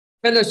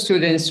Fellow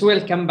students,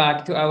 welcome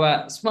back to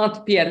our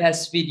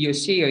SmartPLS video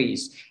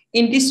series.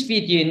 In this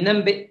video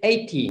number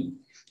 18,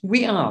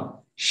 we are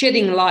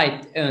shedding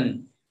light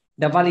on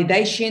the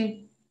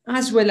validation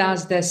as well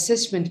as the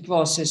assessment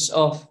process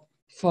of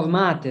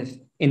formative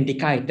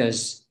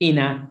indicators in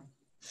a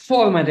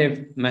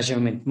formative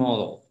measurement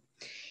model.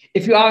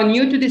 If you are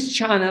new to this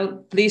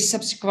channel, please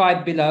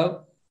subscribe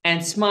below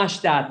and smash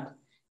that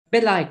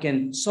bell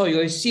icon so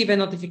you receive a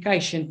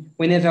notification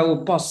whenever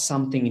we post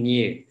something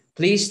new.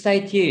 Please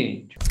stay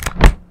tuned.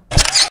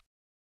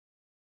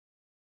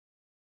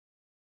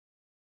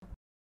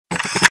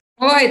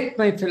 All right,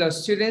 my fellow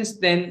students,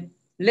 then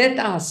let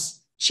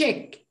us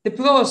check the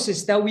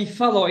process that we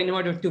follow in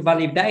order to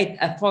validate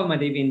a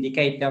formative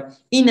indicator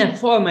in a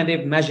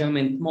formative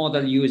measurement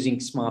model using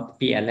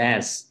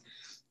SmartPLS.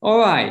 All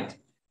right,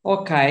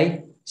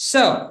 okay,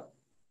 so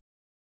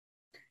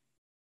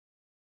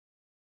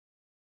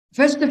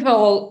first of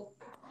all,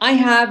 I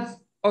have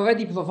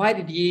already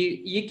provided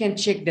you can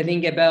check the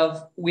link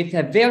above with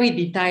a very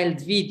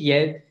detailed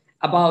video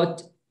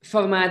about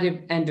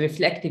formative and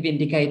reflective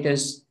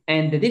indicators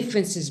and the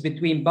differences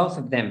between both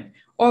of them.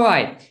 All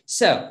right,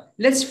 so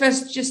let's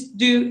first just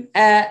do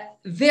a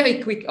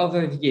very quick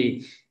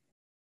overview.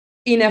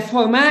 In a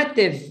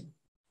formative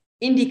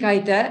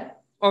indicator,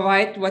 all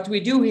right, what we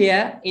do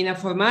here in a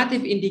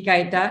formative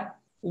indicator,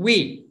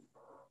 we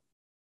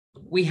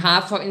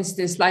have, for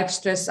instance, life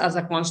stress as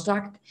a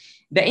construct.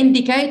 The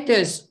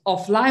indicators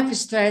of life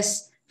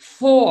stress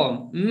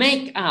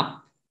make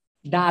up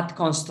that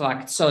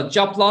construct. So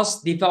job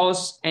loss,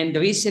 divorce, and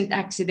recent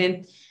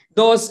accident,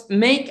 those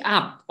make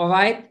up, all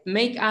right,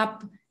 make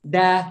up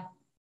the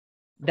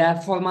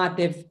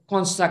formative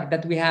construct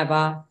that we have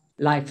a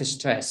life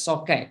stress,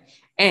 okay?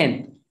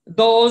 And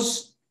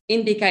those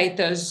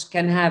indicators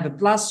can have a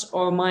plus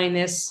or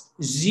minus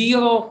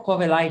zero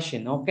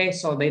correlation, okay?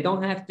 So they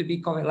don't have to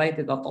be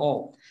correlated at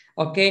all,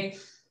 okay?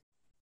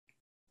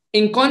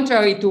 In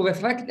contrary to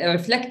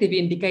reflective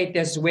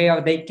indicators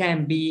where they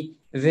can be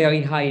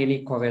very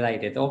highly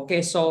correlated,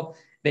 okay? So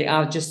they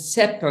are just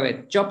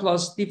separate. Job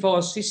loss,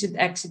 divorce, recent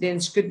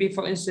accidents, could be,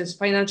 for instance,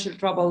 financial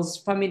troubles,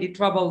 family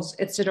troubles,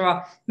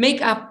 etc.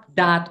 Make up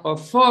that or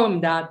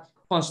form that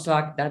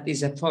construct that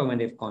is a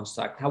formative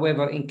construct.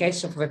 However, in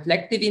case of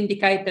reflective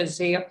indicators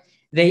here,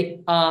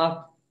 they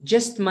are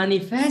just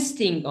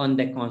manifesting on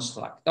the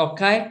construct,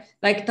 okay?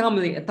 Like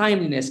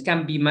timeliness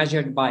can be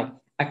measured by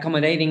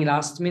accommodating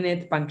last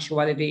minute,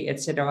 punctuality,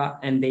 etc.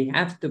 And they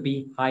have to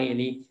be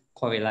highly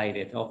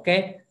correlated,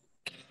 okay?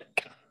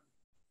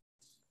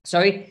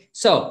 Sorry,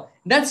 so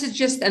that's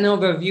just an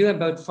overview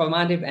about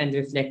formative and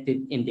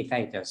reflective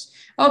indicators.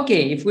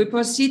 Okay, if we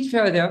proceed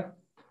further,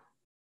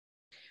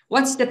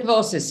 what's the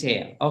process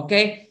here,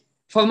 okay?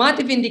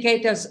 Formative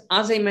indicators,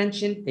 as I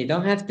mentioned, they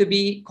don't have to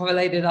be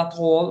correlated at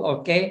all,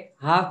 okay?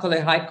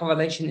 High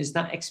correlation is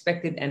not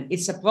expected, and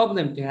it's a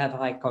problem to have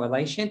high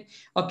correlation,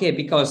 okay?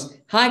 Because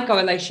high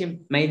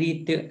correlation may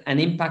lead to an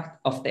impact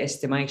of the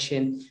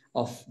estimation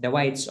of the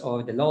weights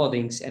or the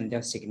loadings and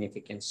their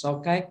significance,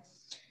 okay?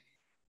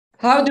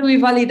 How do we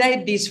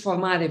validate these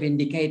formative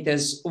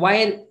indicators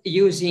while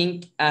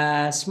using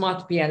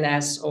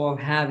SmartPLS or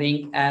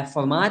having a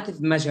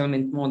formative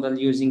measurement model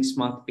using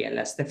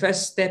SmartPLS? The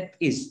first step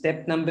is,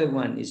 step number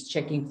one is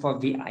checking for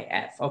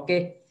VIF,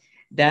 okay?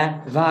 The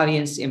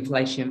variance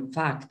inflation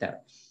factor.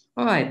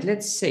 All right,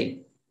 let's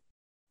see,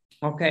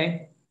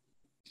 okay?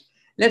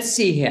 Let's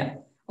see here.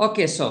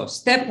 Okay, so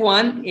step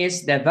one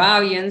is the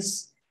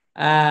variance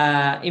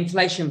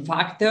inflation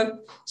factor.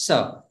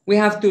 So we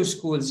have two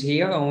schools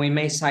here, and we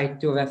may cite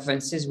two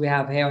references. We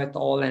have here et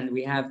al. And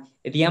we have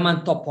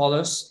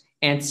Diamantopoulos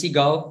and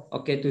Seagull,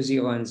 okay,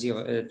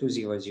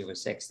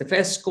 2006. The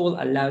first school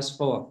allows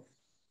for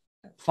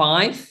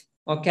 5,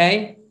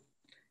 okay?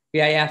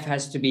 VIF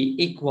has to be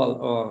equal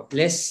or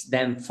less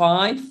than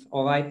 5,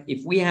 all right?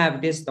 If we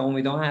have this, then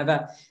we don't have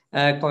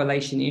a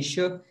correlation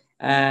issue.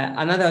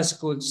 Another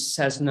school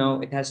says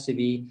no, it has to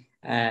be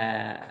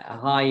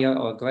higher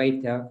or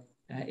greater.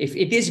 If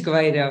it is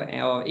greater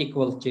or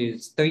equal to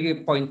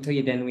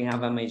 3.3, then we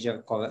have a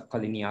major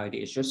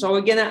collinearity issue. So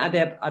we're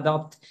gonna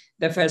adopt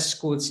the first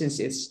school since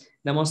it's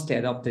the most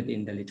adopted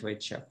in the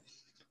literature.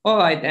 All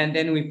right, and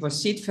then we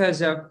proceed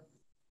further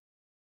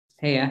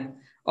here.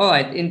 All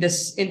right, in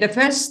the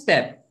first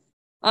step,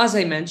 as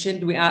I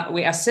mentioned, we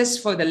assess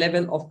for the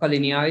level of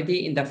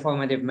collinearity in the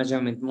formative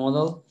measurement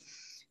model.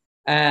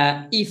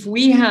 If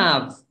we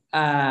have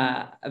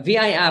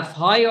VIF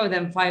higher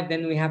than 5,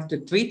 then we have to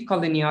treat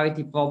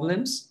collinearity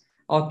problems,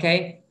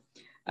 okay?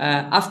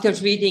 After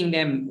treating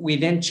them, we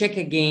then check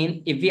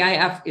again. If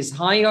VIF is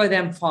higher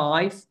than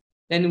 5,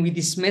 then we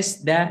dismiss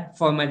the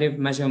formative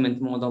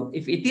measurement model.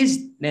 If it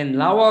is then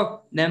lower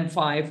than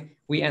 5,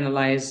 we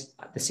analyze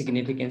the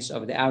significance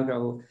of the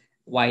outer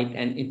weight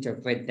and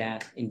interpret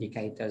the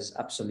indicator's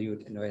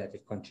absolute and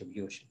relative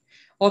contribution,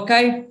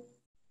 okay?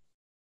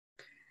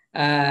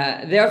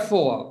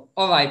 Therefore,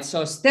 all right,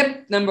 so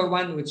step number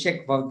one, we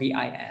check for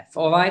VIF,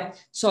 all right?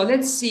 So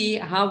let's see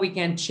how we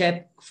can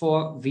check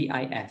for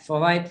VIF,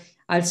 all right?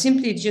 I'll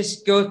simply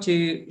just go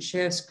to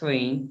share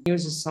screen,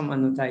 use some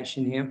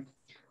annotation here.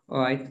 All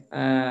right.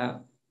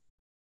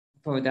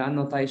 For the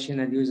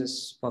annotation, I'll use a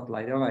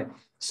spotlight. All right.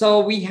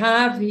 So we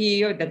have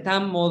here the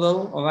TAM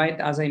model. All right.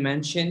 As I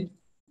mentioned,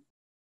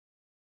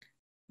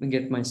 let me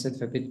get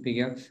myself a bit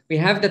bigger. We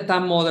have the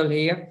TAM model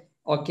here.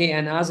 Okay.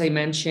 And as I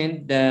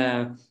mentioned,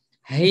 here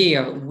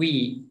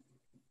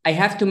I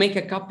have to make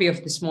a copy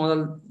of this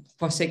model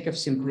for sake of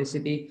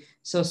simplicity.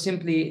 So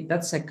simply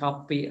that's a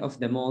copy of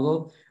the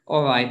model.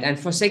 All right. And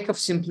for sake of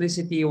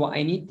simplicity, what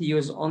I need to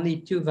use only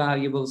two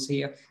variables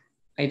here.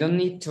 I don't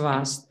need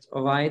trust.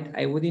 All right.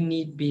 I wouldn't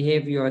need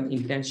behavior and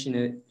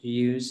intentional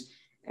use.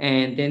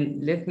 And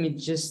then let me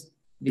just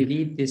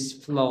delete this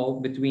flow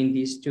between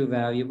these two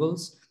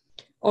variables.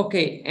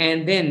 Okay.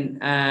 And then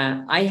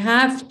I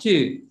have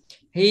to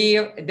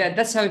here,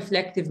 that's a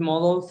reflective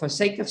model. For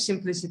sake of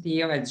simplicity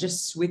here, I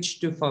just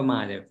switch to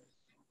formative.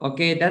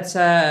 Okay, that's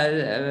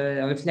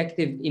a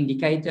reflective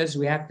indicators.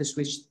 We have to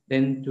switch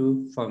then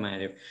to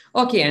formative.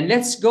 Okay, and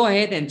let's go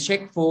ahead and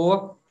check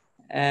for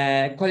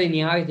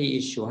collinearity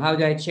issue. How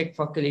do I check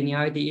for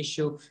collinearity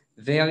issue?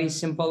 Very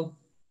simple.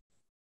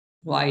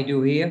 What I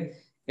do here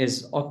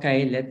is,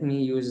 okay, let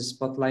me use a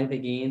spotlight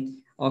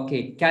again.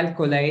 Okay,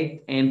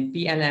 calculate and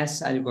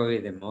PLS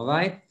algorithm, all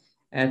right?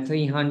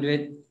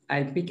 300,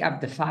 I'll pick up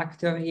the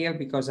factor here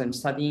because I'm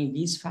studying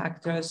these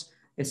factors.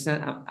 It's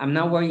not, I'm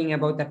not worrying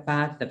about the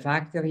path, the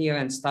factor here,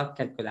 and start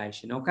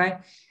calculation, okay?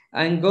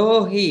 And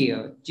go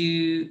here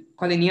to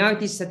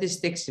collinearity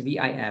statistics,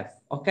 VIF,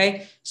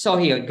 okay? So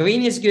here,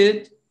 green is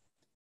good.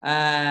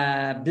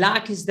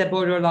 Black is the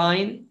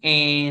borderline,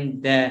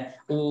 and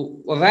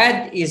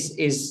red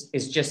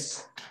is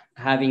just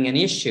having an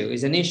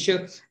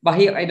issue, but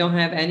here I don't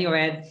have any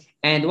red.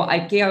 And what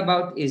I care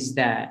about is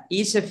the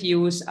ease of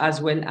use as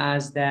well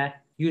as the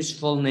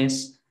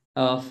usefulness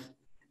of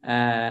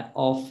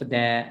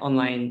the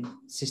online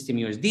system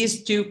use.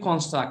 These two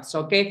constructs,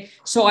 okay?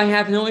 So I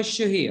have no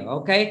issue here,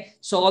 okay?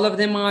 So all of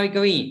them are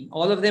green.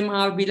 All of them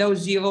are below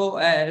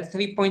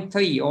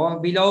 3.3 or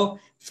below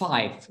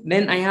 5.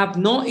 Then I have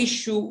no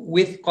issue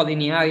with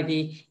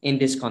collinearity in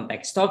this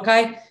context,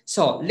 okay?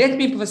 So let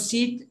me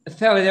proceed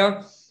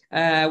further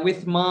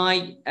with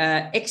my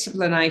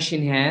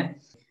explanation here.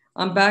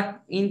 I'm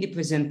back in the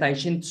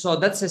presentation. So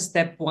that's a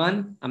step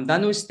 1. I'm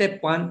done with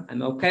step 1.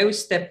 I'm okay with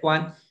step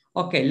 1.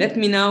 Okay, let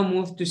me now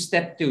move to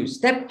step 2.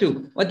 Step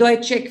 2, what do I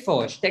check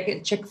for?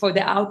 Check for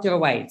the outer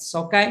weights,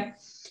 okay?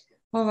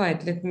 All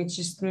right, let me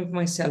just move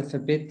myself a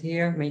bit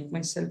here, make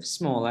myself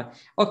smaller.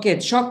 Okay,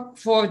 check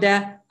for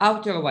the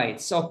outer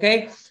weights,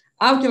 okay?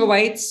 Outer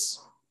weights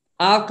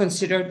are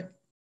considered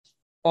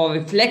or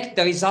reflect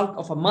the result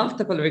of a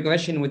multiple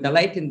regression with the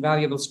latent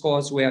variable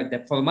scores where the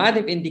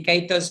formative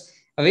indicators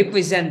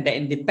represent the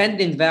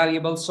independent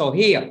variables. So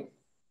here,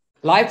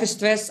 life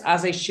stress,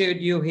 as I showed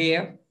you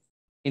here,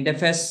 in the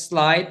first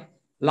slide,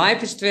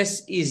 life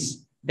stress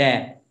is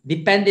the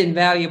dependent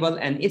variable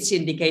and its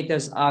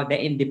indicators are the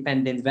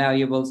independent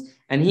variables.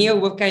 And here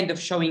we're kind of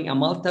showing a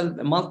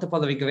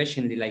multiple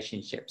regression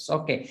relationships.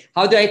 Okay,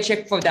 how do I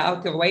check for the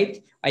outer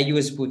weight? I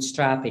use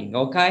bootstrapping,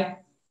 okay?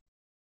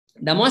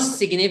 The most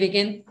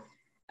significant,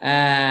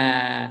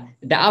 the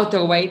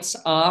outer weights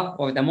are,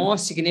 or the more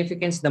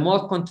significance, the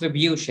more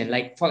contribution.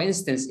 Like for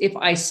instance, if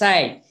I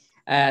say,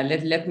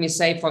 let me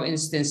say for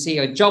instance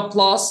here, job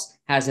loss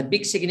has a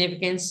big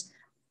significance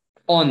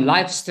on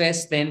life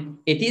stress, then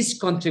it is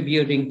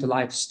contributing to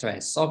life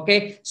stress,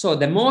 okay? So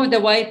the more the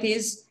weight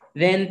is,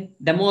 then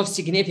the more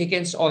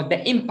significance or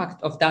the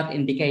impact of that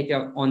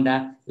indicator on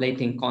the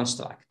latent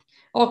construct.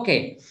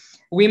 Okay,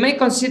 we may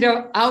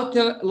consider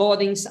outer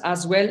loadings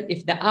as well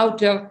if the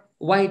outer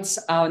weights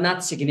are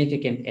not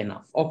significant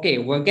enough. Okay,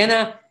 we're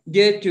gonna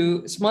go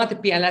to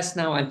SmartPLS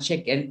now and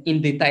check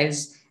in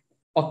details.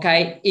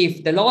 Okay,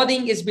 if the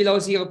loading is below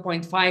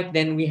 0.5,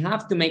 then we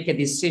have to make a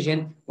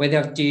decision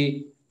whether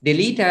to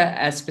delete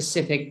a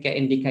specific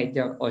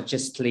indicator or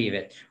just leave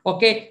it.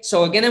 Okay,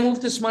 so we're gonna move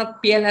to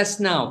SmartPLS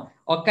now.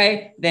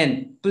 Okay,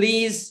 then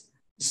please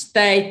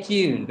stay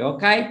tuned.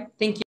 Okay,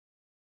 thank you.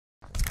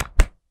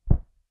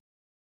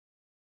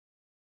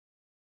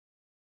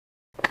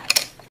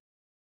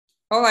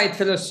 All right,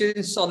 fellow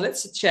students, so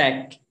let's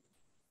check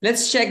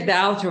the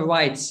outer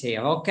weights here,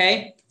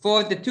 okay?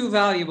 For the two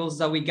variables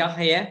that we got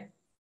here.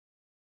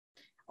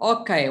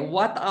 Okay,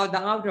 what are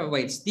the outer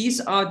weights?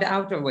 These are the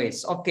outer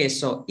weights. Okay,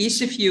 so ease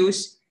of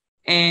use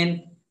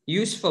and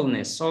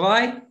usefulness, all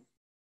right?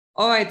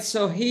 All right,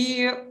 so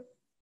here,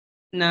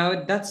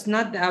 no, that's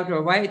not the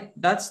outer weight,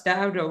 that's the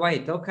outer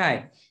weight,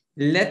 okay.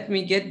 Let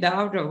me get the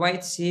outer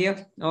weights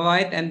here, all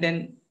right, and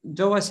then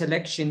do a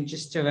selection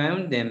just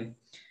around them.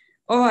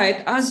 All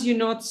right, as you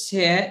notice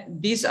here,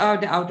 these are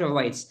the outer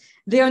weights.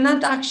 They are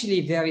not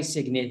actually very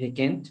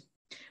significant.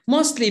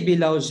 Mostly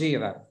below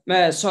 0,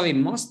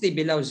 mostly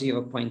below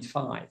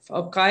 0.5,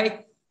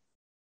 okay?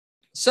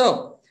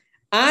 So,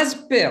 as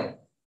per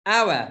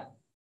our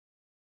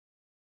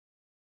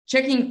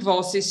checking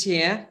process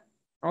here,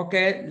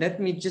 okay,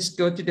 let me just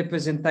go to the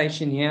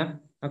presentation here,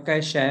 okay,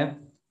 share.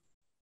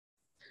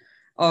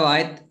 All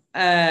right,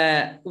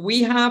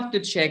 we have to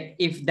check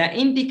if the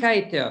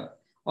indicator,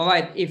 all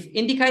right, if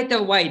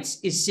indicator weights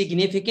is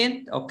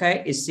significant,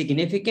 okay, is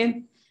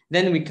significant,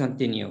 then we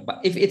continue. But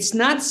if it's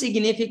not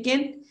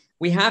significant,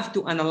 we have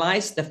to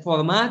analyze the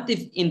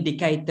formative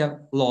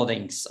indicator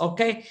loadings,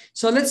 okay?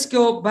 So let's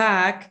go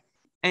back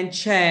and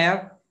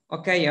share,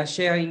 okay, you're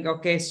sharing,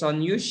 okay, so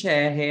new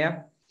share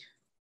here.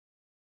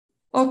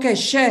 Okay,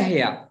 share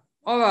here.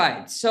 All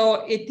right,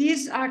 so it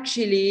is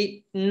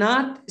actually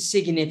not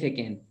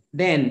significant.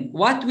 Then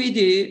what we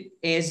do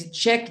is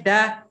check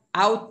the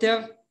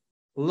outer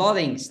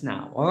loadings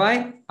now, all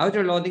right?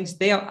 Outer loadings,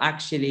 they are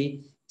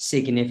actually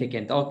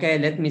significant. Okay,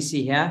 let me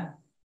see here.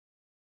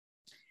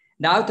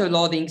 The outer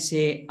loadings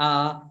here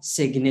are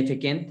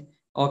significant,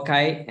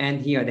 okay?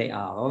 And here they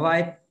are, all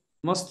right?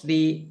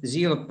 Mostly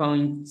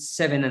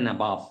 0.7 and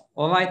above,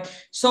 all right?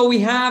 So we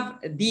have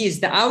these,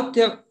 the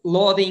outer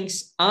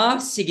loadings are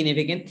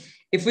significant.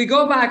 If we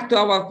go back to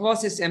our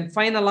process and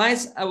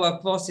finalize our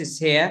process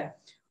here,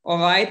 all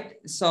right?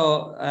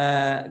 So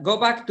go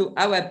back to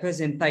our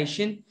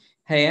presentation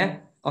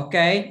here,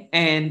 okay?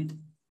 And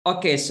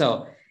okay,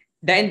 so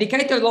the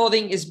indicator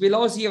loading is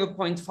below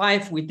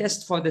 0.5. We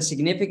test for the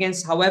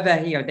significance. However,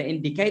 here, the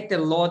indicator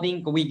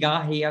loading we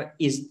got here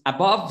is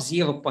above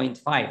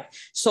 0.5.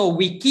 So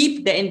we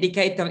keep the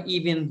indicator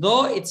even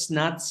though it's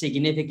not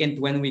significant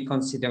when we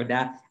consider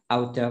the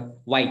outer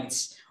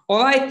weights. All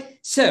right,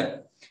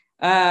 so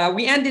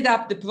we ended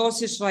up the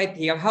process right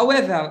here.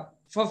 However,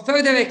 for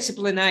further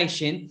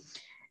explanation,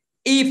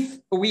 if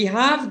we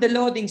have the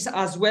loadings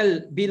as well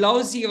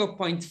below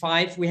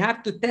 0.5, we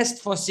have to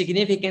test for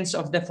significance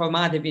of the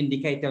formative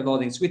indicator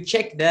loadings. We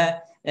check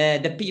the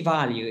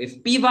p-value.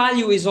 If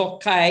p-value is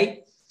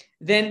okay,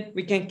 then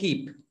we can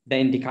keep the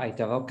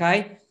indicator,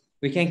 okay?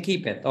 We can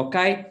keep it,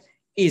 okay?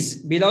 Is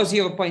below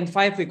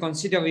 0.5, we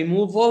consider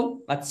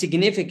removal, but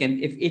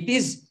significant. If it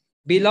is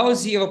below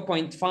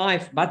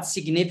 0.5, but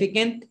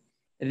significant,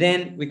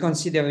 then we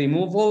consider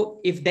removal.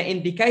 If the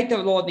indicator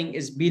loading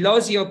is below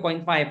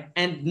 0.5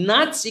 and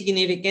not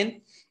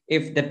significant,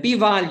 if the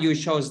p-value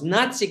shows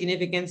not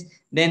significance,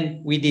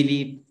 then we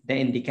delete the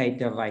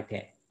indicator right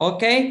here.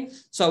 Okay,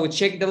 so we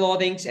check the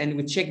loadings and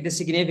we check the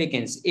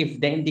significance. If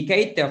the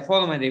indicator,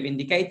 formative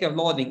indicator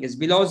loading is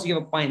below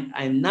 0.5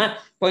 and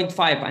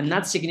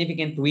not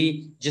significant,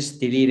 we just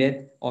delete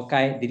it.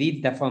 Okay,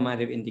 delete the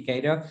formative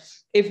indicator.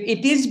 If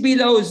it is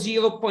below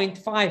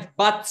 0.5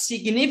 but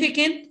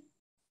significant,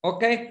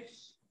 okay,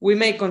 we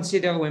may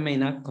consider, we may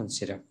not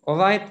consider, all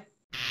right?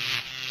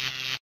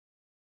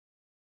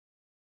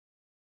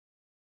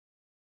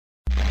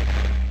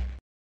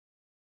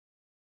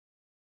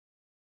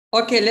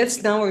 Okay,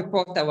 let's now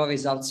report our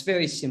results.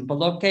 Very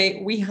simple,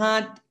 okay?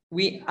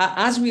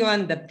 As we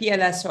run the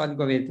PLS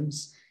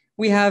algorithms,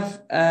 we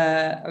have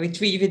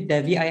retrieved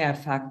the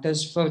VIF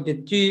factors for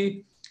the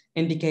two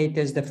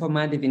indicators, the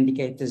formative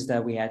indicators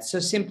that we had. So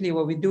simply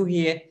what we do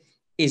here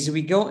is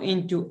we go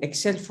into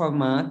Excel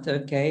format,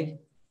 okay,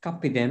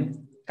 copy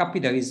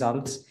the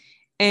results.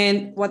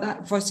 And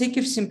for sake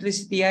of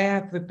simplicity, I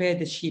have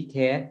prepared a sheet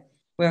here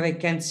where I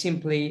can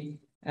simply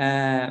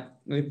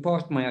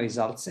report my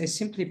results. I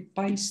simply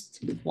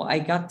paste what I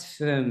got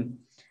from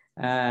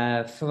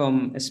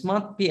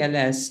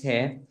SmartPLS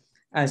here.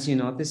 As you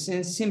know, this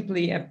is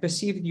simply a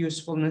perceived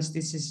usefulness.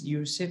 This is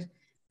Yusuf,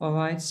 all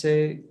right?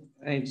 So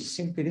I just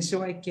simply, this is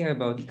what I care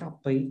about,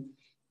 copy.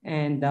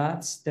 And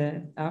that's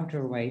the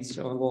outer weights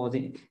or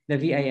the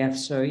VIF,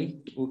 sorry,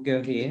 will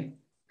go here.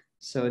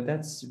 So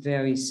that's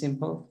very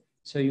simple.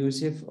 So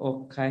Yusuf,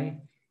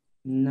 okay,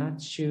 not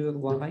sure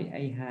why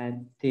I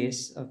had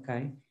this,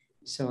 okay.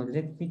 So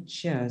let me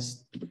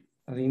just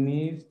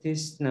remove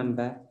this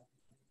number.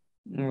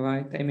 All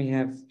right, I may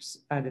have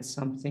added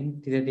something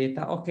to the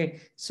data. Okay,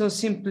 so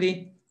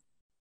simply,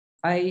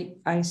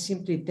 I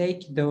simply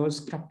take those,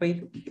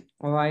 copy,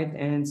 all right,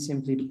 and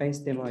simply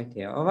paste them right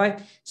here, all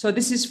right? So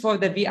this is for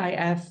the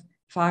VIF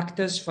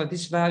factors for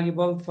this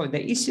variable. For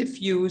the ease of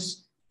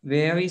use,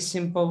 very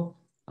simple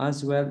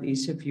as well,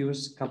 ease of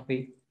use,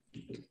 copy,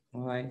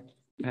 all right,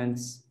 and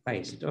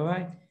paste, all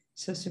right?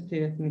 So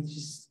simply let me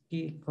just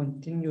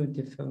continue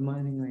the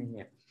formatting right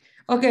here.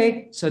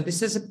 Okay, so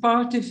this is a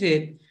part of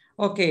it.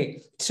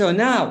 Okay, so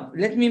now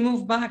let me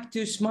move back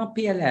to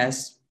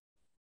SmartPLS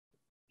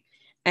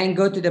and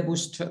go to the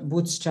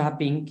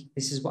bootstrapping.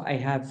 This is what I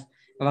have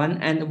run,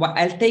 and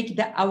I'll take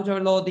the outer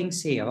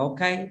loadings here,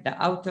 okay?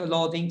 The outer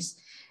loadings.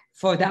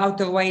 For the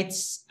outer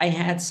weights, I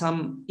had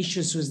some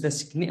issues with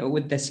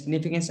the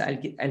significance.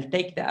 I'll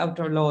take the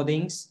outer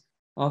loadings,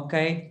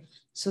 okay?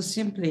 So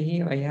simply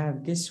here, I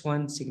have this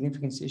one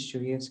significance issue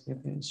here,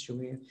 significance issue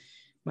here.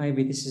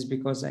 Maybe this is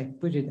because I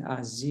put it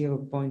as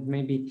 0.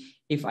 Maybe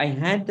if I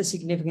had the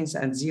significance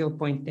at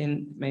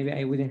 0.10, maybe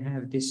I wouldn't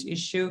have this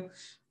issue.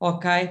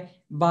 Okay,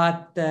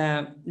 but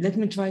let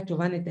me try to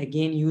run it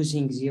again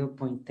using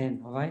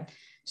 0.10, all right?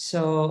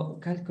 So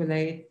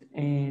calculate,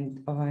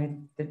 and all right,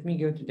 let me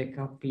go to the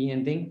copy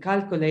and then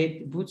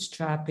calculate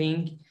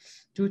bootstrapping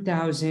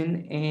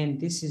 2000, and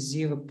this is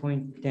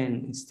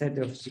 0.10 instead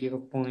of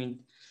 0.5.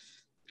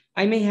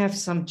 I may have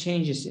some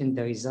changes in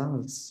the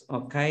results,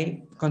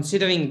 okay?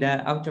 Considering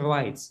the outer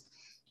whites.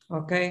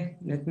 Okay,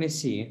 let me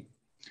see.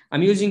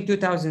 I'm using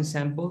 2000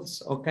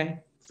 samples, okay?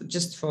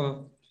 Just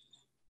for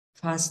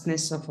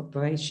fastness of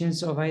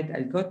operations, all right?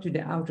 I'll go to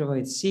the outer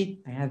whites.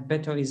 See, I have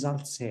better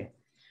results here.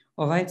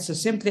 All right, so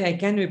simply I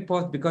can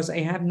report because I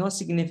have no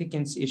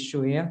significance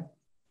issue here.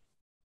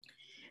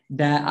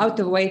 The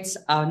outer weights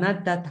are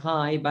not that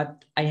high,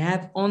 but I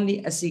have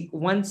only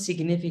one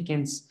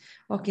significance.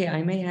 Okay,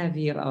 I may have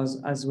here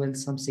as well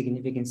some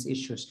significance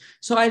issues.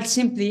 So I'll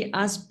simply,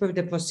 as per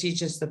the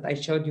procedures that I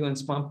showed you on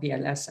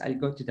SmartPLS, I'll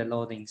go to the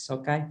loadings,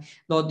 okay?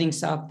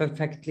 Loadings are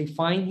perfectly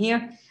fine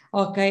here,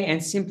 okay?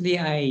 And simply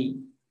I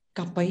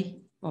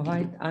copy, all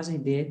right, as I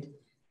did,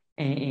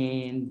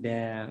 and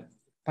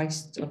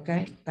paste,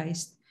 okay,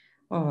 paste,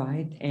 all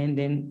right, and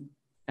then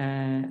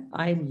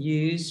I'll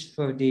use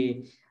for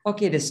the,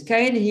 okay, the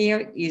scale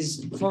here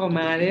is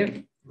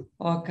formative.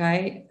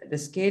 Okay, the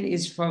scale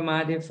is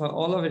formative for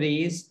all of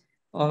these.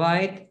 All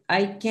right,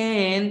 I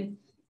can,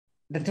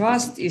 the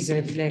trust is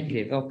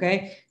reflective.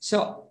 Okay,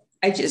 so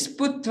I just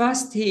put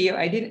trust here.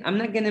 I'm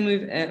not gonna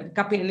move,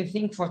 copy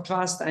anything for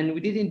trust, and we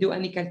didn't do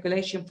any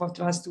calculation for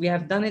trust. We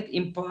have done it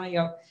in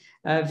prior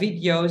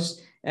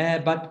videos.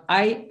 But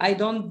I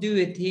don't do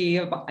it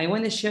here, but I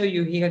want to show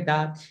you here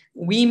that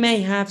we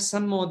may have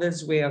some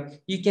models where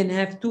you can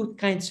have two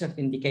kinds of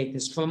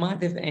indicators,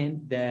 formative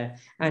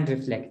and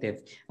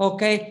reflective,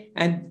 okay?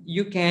 And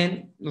you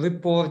can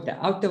report the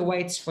outer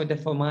weights for the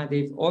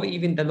formative or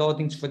even the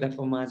loadings for the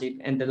formative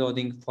and the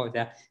loading for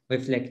the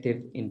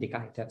reflective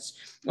indicators,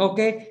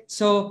 okay?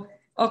 So,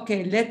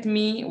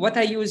 okay, what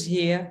I use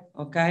here,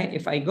 okay,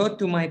 if I go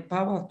to my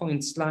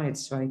PowerPoint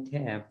slides right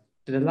here,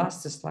 to the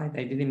last slide,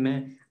 I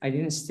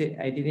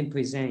didn't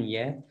present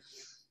yet.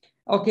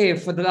 Okay,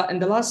 in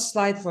the last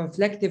slide for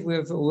reflective, we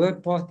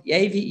report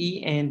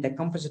AVE and the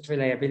composite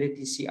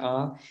reliability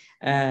CR.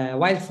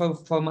 While for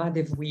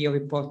formative, we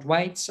report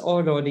weights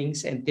or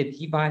loadings and the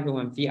t-value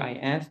and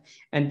VIF.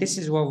 And this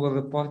is what we're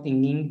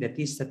reporting in the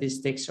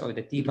t-statistics or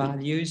the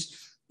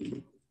t-values.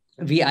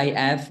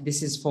 VIF,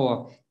 this is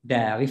for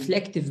the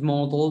reflective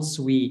models.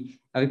 We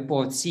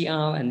report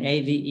CR and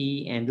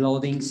AVE and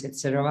loadings,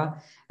 etc.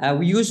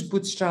 We use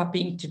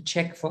bootstrapping to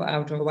check for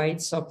outer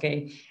weights,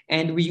 okay?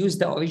 And we use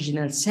the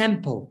original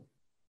sample,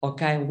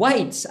 okay?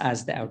 Weights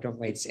as the outer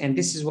weights. And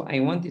this is what I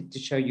wanted to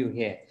show you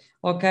here,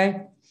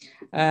 okay?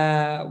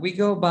 We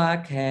go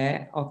back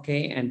here,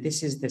 okay? And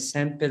this is the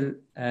sample,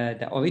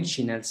 the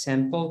original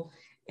sample.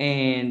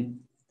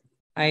 And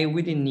I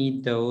wouldn't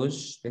need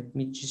those. Let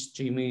me just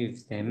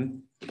remove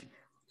them.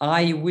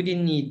 I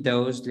wouldn't need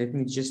those. Let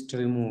me just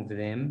remove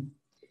them.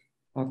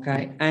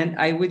 Okay, and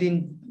I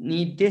wouldn't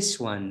need this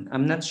one.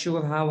 I'm not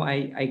sure how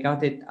I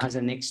got it as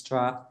an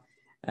extra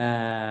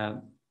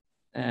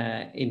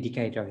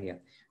indicator here.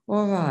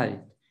 All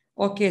right.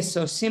 Okay,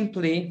 so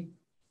simply,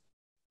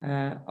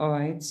 all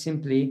right,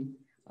 simply,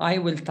 I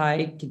will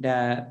take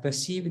the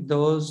perceived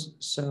dose,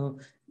 so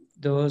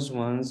those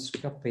ones,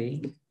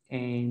 copy,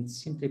 and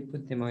simply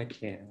put them right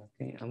here.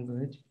 Okay, I'm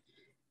good.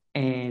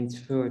 And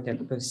for the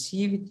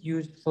perceived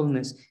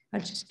usefulness, I'll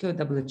just go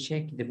double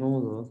check the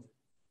model.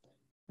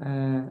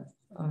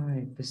 All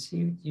right,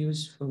 perceived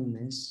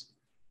usefulness.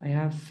 I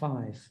have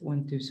 5.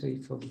 1, 2, 3,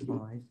 4,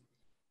 5.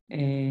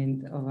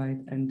 And all right,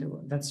 and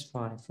that's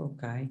 5.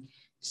 Okay.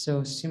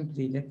 So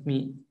simply let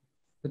me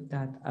put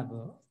that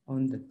above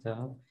on the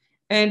top.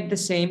 And the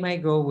same, I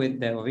go with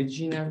the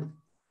original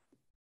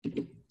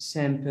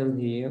sample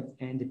here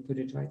and put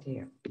it right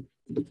here.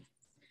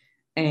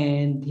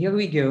 And here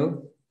we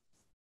go.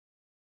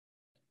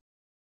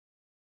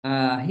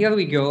 Here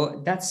we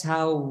go. That's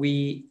how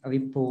we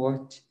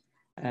report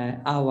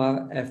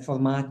our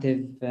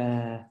formative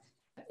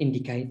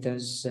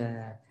indicators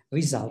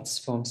results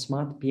from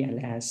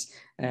SmartPLS,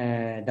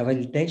 the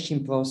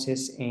validation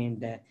process, and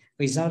the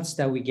results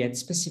that we get,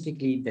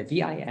 specifically the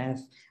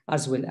VIF,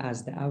 as well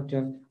as the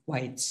outer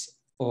weights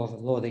or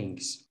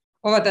loadings.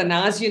 All right, and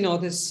as you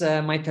notice,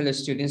 my fellow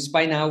students,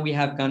 by now we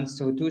have gone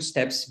through 2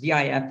 steps,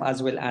 VIF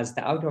as well as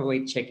the outer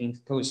weight checking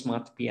through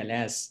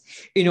SmartPLS,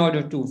 in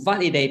order to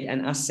validate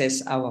and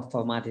assess our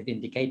formative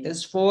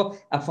indicators for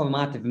a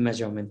formative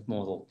measurement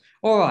model.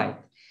 All right.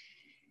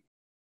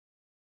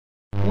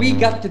 We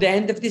got to the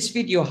end of this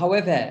video.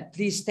 However,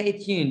 please stay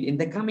tuned. In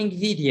the coming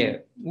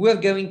video, we're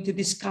going to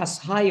discuss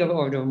higher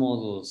order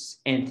models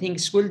and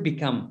things will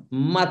become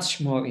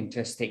much more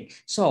interesting.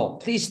 So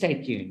please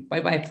stay tuned.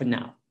 Bye-bye for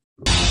now.